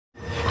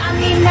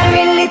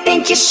really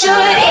think you should.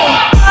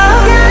 Yeah.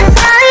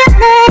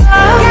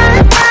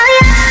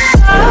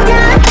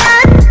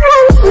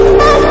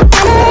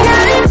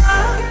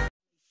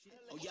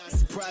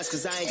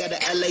 Cause I ain't got a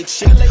LA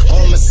chick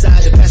on my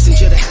side, the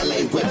passenger, the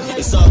LA whip.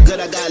 It's all good,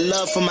 I got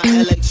love for my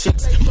LA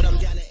chicks, but I'm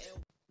down to...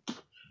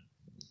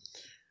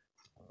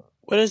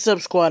 What is up,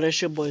 squad?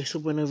 It's your boy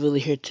Supernova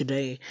here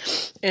today.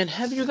 And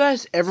have you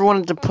guys ever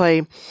wanted to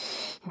play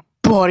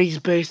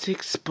Baldis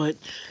Basics, but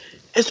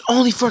it's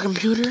only for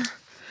computer?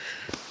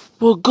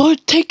 Well, go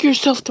take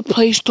yourself to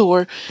Play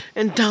Store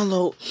and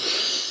download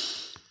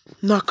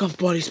knockoff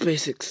Baldis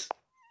Basics.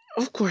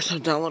 Of course,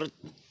 I've downloaded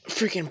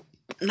freaking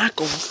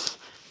knockoff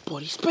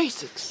Baldis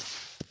Basics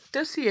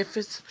to see if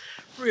it's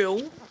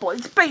real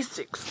Baldis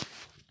Basics.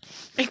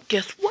 And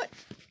guess what?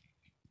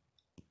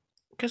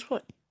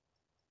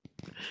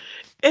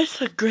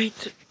 It's a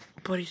great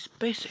Baldis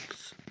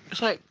Basics.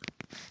 It's like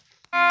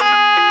Welcome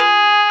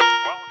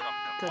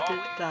to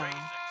Baldis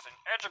Basics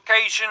in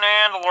Education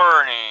and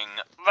Learning.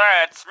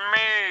 That's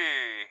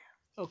me.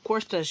 Of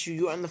course that's you.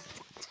 You're on the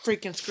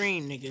freaking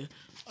screen, nigga.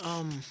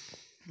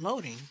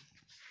 Loading.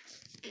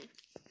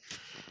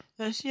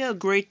 Let's see how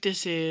great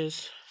this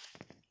is.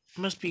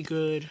 Must be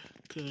good,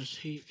 because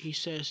he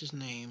says his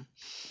name.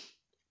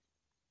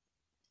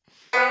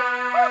 Oh,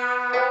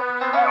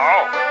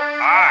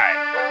 hi.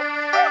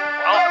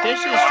 Welcome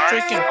This to is my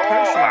freaking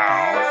perfect,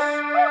 schoolhouse.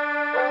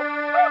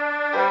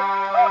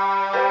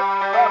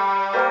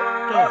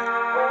 Dog.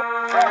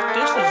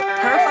 This is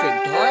perfect,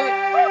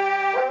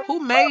 dog. Who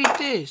made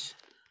this?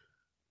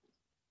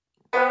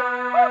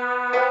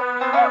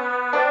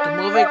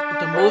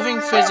 The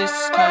moving physics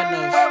is kind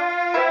of...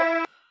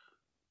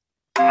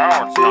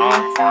 Now it's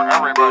time for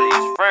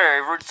everybody's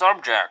favorite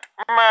subject,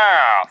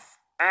 math.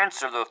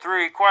 Answer the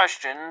 3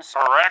 questions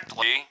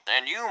correctly,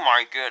 and you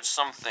might get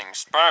something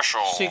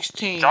special.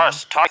 16.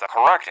 Just type the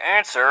correct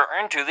answer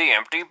into the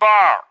empty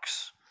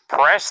box.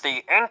 Press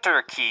the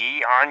Enter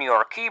key on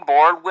your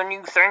keyboard when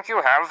you think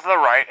you have the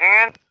right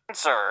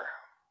answer.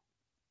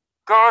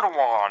 Good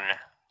one.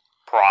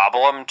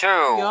 Problem 2.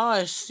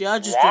 Y'all just do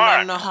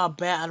not know how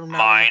bad I'm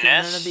not getting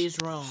none of these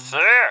wrong.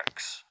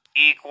 6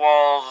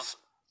 equals...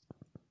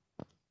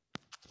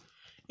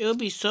 It would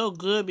be so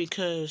good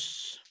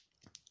because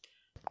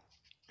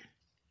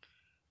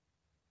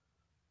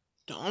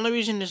the only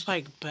reason it's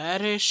like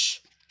baddish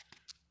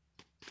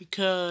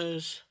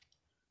because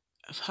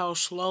of how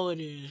slow it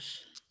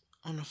is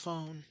on the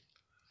phone.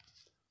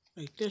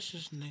 Like this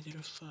is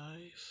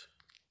 -5.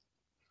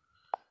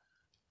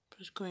 But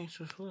it's going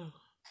so slow.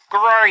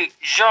 Great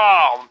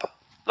job!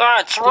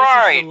 That's This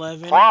right! is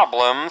 11.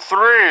 Problem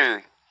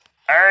 3.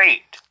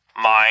 8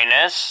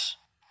 minus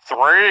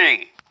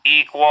 3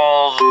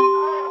 equals...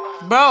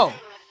 Bro!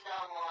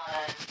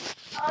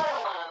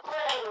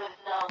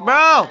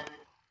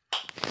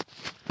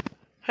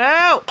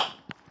 Help!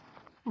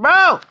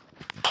 Bro!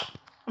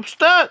 I'm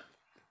stuck!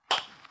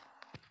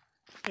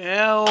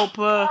 Help!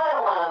 Mama!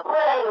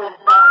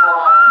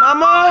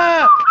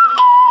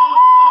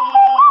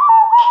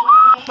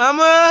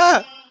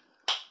 Mama!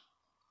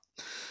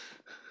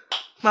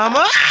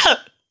 Mama!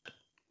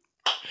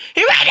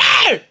 He right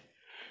there!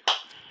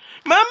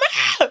 Mama!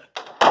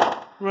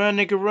 Run,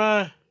 nigga,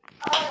 run.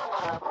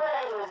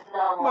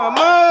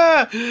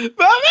 Mama!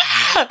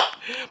 Mama!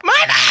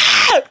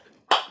 Mama!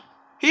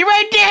 He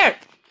right there!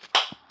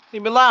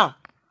 Leave me alone.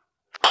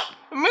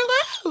 Leave me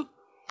alone.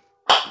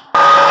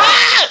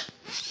 Ah!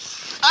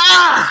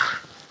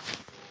 Ah!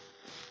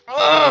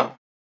 Oh.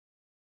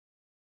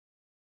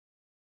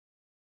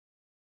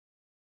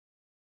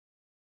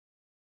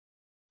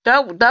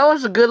 That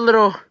was a good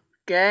little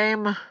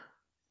game.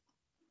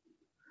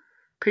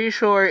 Pretty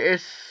sure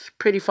it's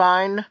pretty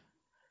fine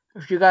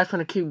if you guys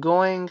want to keep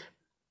going.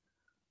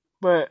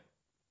 But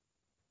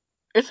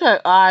it's an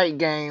alright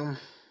game.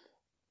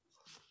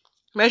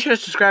 Make sure to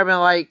subscribe and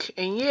like,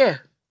 and yeah.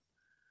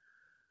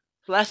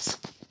 Let's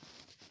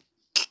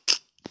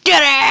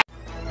get it!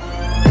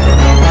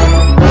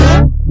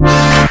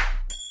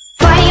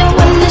 Fire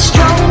when the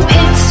storm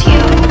hits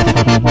you.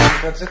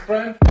 That's it,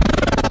 Brian?